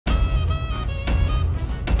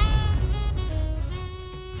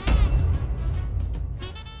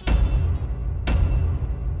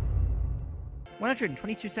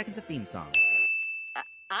122 seconds of theme song.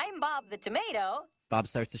 I'm Bob the Tomato. Bob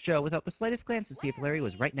starts the show without the slightest glance to see if Larry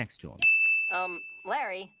was right next to him.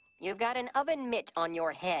 Larry, you've got an oven mitt on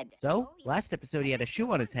your head. So, last episode he had a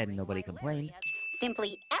shoe on his head and nobody complained.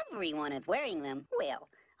 Simply everyone is wearing them. Well,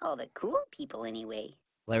 all the cool people anyway.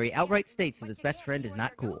 Larry outright states that his best friend is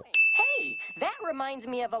not cool. Hey, that reminds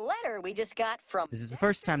me of a letter we just got from... This is the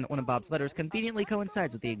first time that one of Bob's letters conveniently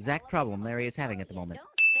coincides with the exact problem Larry is having at the moment.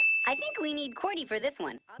 I think we need Cordy for this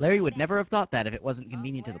one. Larry would never have thought that if it wasn't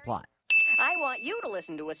convenient to the plot. I want you to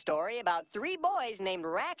listen to a story about 3 boys named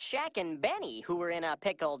Rack, Shack, and Benny who were in a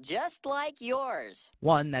pickle just like yours.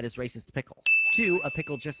 1, that is racist to pickles. 2, a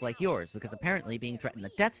pickle just like yours, because apparently being threatened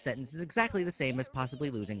with a death sentence is exactly the same as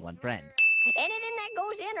possibly losing one friend. Anything that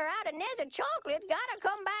goes in or out of Nez chocolate gotta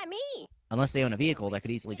come by me. Unless they own a vehicle that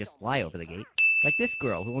could easily just fly over the gate. Like this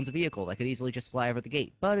girl who owns a vehicle that could easily just fly over the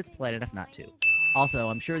gate, but it's polite enough not to. Also,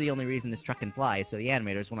 I'm sure the only reason this truck can fly is so the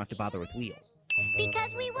animators won't have to bother with wheels.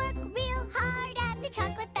 Because we work real hard at the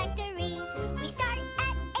chocolate factory. We start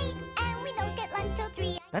at 8 and we don't get lunch till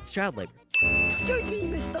 3. That's child labor. Excuse me,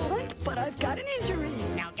 Mr. Lunt, but I've got an injury.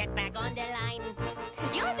 Now get back on the line.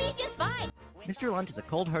 You'll be just fine. Mr. Lunt is a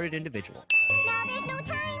cold-hearted individual. Now there's no time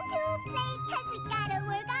to play, cause we gotta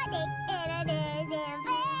work all day, and it isn't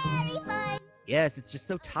very fun. Yes, it's just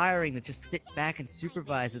so tiring to just sit back and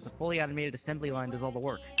supervise as a fully automated assembly line does all the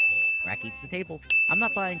work. Rack eats the tables. I'm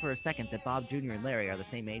not buying for a second that Bob Jr. and Larry are the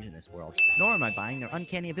same age in this world, nor am I buying their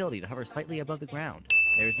uncanny ability to hover slightly above the ground.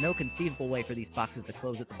 There is no conceivable way for these boxes to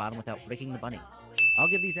close at the bottom without breaking the bunny. I'll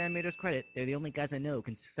give these animators credit, they're the only guys I know who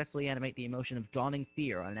can successfully animate the emotion of dawning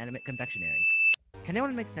fear on an animate confectionery. Can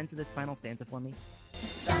anyone make sense of this final stanza for me?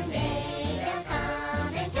 Someday they'll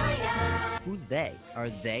come and join us. Who's they? Are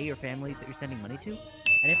they your families that you're sending money to?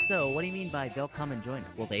 And if so, what do you mean by they'll come and join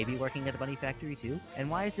us? Will they be working at the bunny factory too? And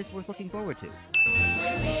why is this worth looking forward to?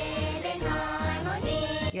 We'll live in harmony.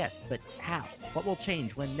 Yes, but how? What will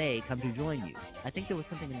change when they come to join you? I think there was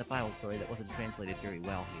something in the Bible story that wasn't translated very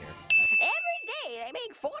well here. Every day they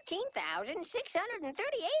make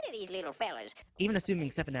 14,638 of these little fellas. Even assuming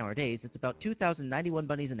 7-hour days, it's about 2,091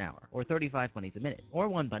 bunnies an hour, or 35 bunnies a minute, or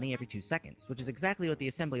 1 bunny every 2 seconds, which is exactly what the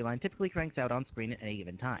assembly line typically cranks out on screen at any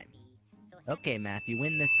given time. Okay, Math, you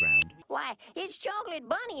win this round. Why, his chocolate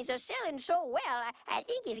bunnies are selling so well, I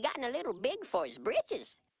think he's gotten a little big for his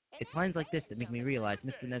britches. It's lines like this that make me realize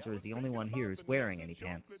Mr. Nezra is the only one here who's wearing any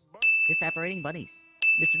pants. Disapparating bunnies.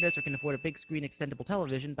 Mr. Nezra can afford a big screen extendable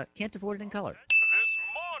television, but can't afford it in color. This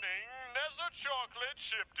morning, Nezra Chocolate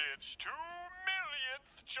shipped its 2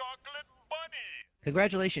 millionth chocolate bunny.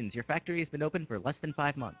 Congratulations, your factory has been open for less than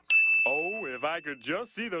 5 months. Oh, if I could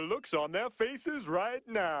just see the looks on their faces right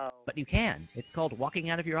now. But you can. It's called walking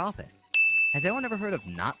out of your office. Has anyone ever heard of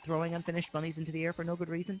not throwing unfinished bunnies into the air for no good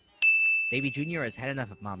reason? Baby Junior has had enough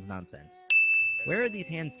of Mom's nonsense. Where are these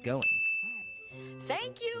hands going?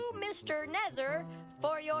 Thank you, Mr. Nezer,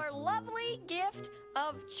 for your lovely gift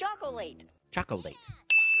of chocolate. Chocolate.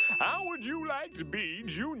 How would you like to be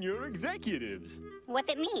junior executives? What's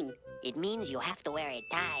it mean? It means you have to wear a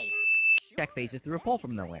tie. Jack faces through a pole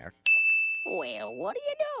from nowhere. Well, what do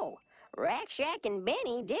you know? Rack, Shack, and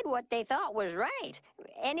Benny did what they thought was right,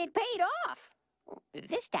 and it paid off.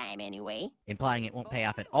 This time, anyway. Implying it won't pay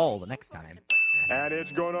off at all the next time. And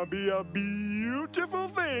it's gonna be a beautiful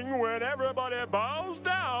thing when everybody bows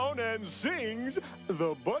down and sings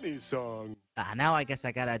the bunny song. Now I guess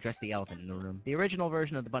I gotta address the elephant in the room. The original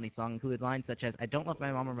version of the bunny song included lines such as, I don't love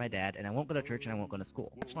my mom or my dad, and I won't go to church and I won't go to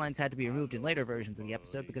school. Such lines had to be removed in later versions of the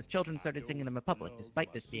episode because children started singing them in public,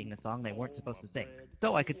 despite this being the song they weren't supposed to sing.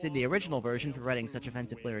 So I could sing the original version for writing such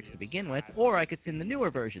offensive lyrics to begin with, or I could sing the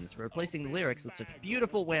newer versions for replacing the lyrics with such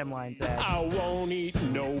beautiful wham lines as, I won't eat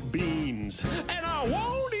no beans, and I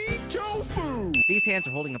won't eat tofu. These hands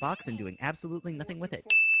are holding a box and doing absolutely nothing with it.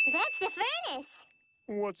 That's the furnace.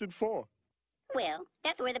 What's it for? Well,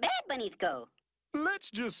 that's where the bad bunnies go. Let's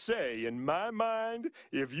just say, in my mind,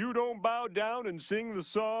 if you don't bow down and sing the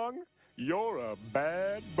song, you're a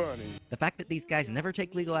bad bunny. The fact that these guys never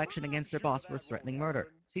take legal action against their boss for threatening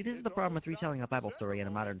murder. See, this is the problem with retelling a Bible story in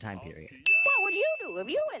a modern time period. What would you do if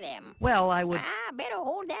you were them? Well, I would... I better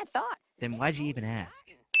hold that thought. Then why'd you even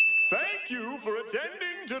ask? Thank you for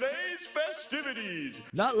attending today's festivities.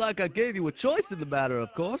 Not like I gave you a choice in the matter,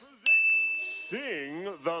 of course. Sing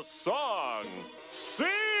the song.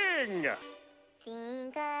 Sing!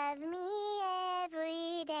 Think of me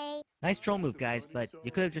every day. Nice troll move, guys, but you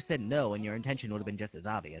could have just said no and your intention would have been just as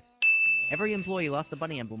obvious. Every employee lost a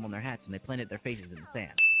bunny emblem on their hats when they planted their faces in the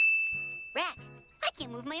sand. Rack, I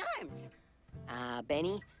can't move my arms.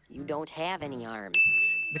 Benny, you don't have any arms.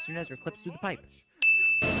 Mr. Nezra clips through the pipe.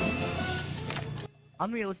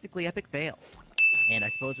 Unrealistically epic fail. And I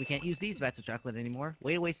suppose we can't use these vats of chocolate anymore.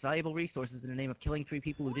 Way to waste valuable resources in the name of killing 3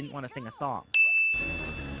 people who didn't want to sing a song.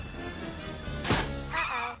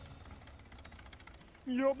 Uh-oh.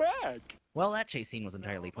 You're back. Well, that chase scene was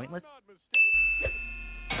entirely pointless.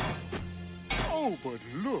 Oh, but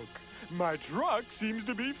look. My truck seems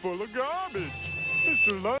to be full of garbage.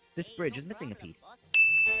 Mr. Lunch. This bridge is missing a piece.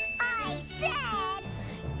 I said,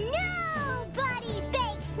 nobody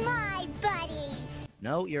bakes my buddies.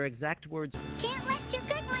 No, your exact words. Can't let you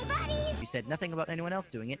cook my buddies. You said nothing about anyone else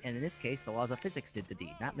doing it, and in this case, the laws of physics did the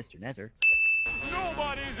deed, not Mr. Nezer.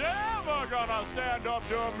 Nobody's ever gonna stand up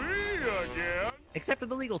to me again. Except for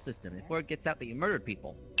the legal system, if word gets out that you murdered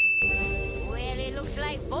people. Well, it looks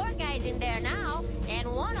like 4 guys in there now,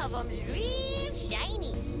 and one of them's real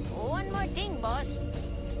shiny. One more thing, boss.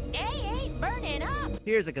 They ain't burning up.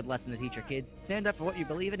 Here's a good lesson to teach your kids. Stand up for what you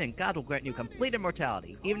believe in, and God will grant you complete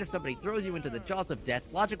immortality. Even if somebody throws you into the jaws of death,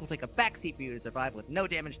 logic will take a backseat for you to survive with no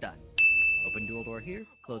damage done. Open dual door here,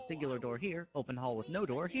 close singular door here, open hall with no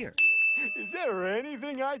door here. Is there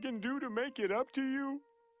anything I can do to make it up to you?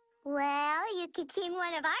 Well, you could sing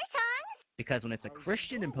one of our songs. Because when it's a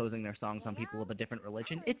Christian imposing their songs on people of a different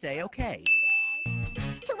religion, it's A-okay.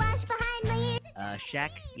 To wash behind my ears.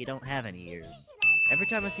 Shaq, you don't have any ears. Every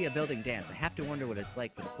time I see a building dance, I have to wonder what it's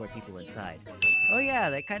like for the poor people inside. Oh yeah,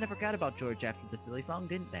 they kind of forgot about George after the silly song,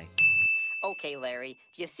 didn't they? Okay, Larry,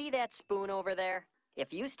 do you see that spoon over there?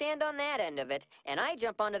 If you stand on that end of it, and I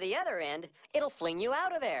jump onto the other end, it'll fling you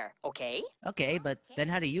out of there, okay? Okay, but then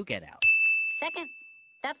how do you get out? Second,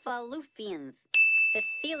 Cephalopians,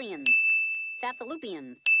 Sicilians,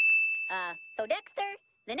 Cephalopians. So Dexter,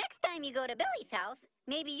 the next time you go to Billy's house,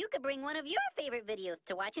 maybe you could bring one of your favorite videos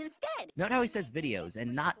to watch instead. Note how he says videos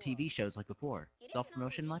and not TV shows like before.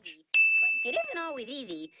 Self-promotion much? It isn't always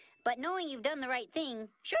easy, but knowing you've done the right thing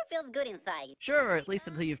sure feels good inside. Sure, at least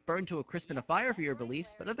until you've burned to a crisp in a fire for your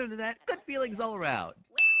beliefs, but other than that, good feelings all around.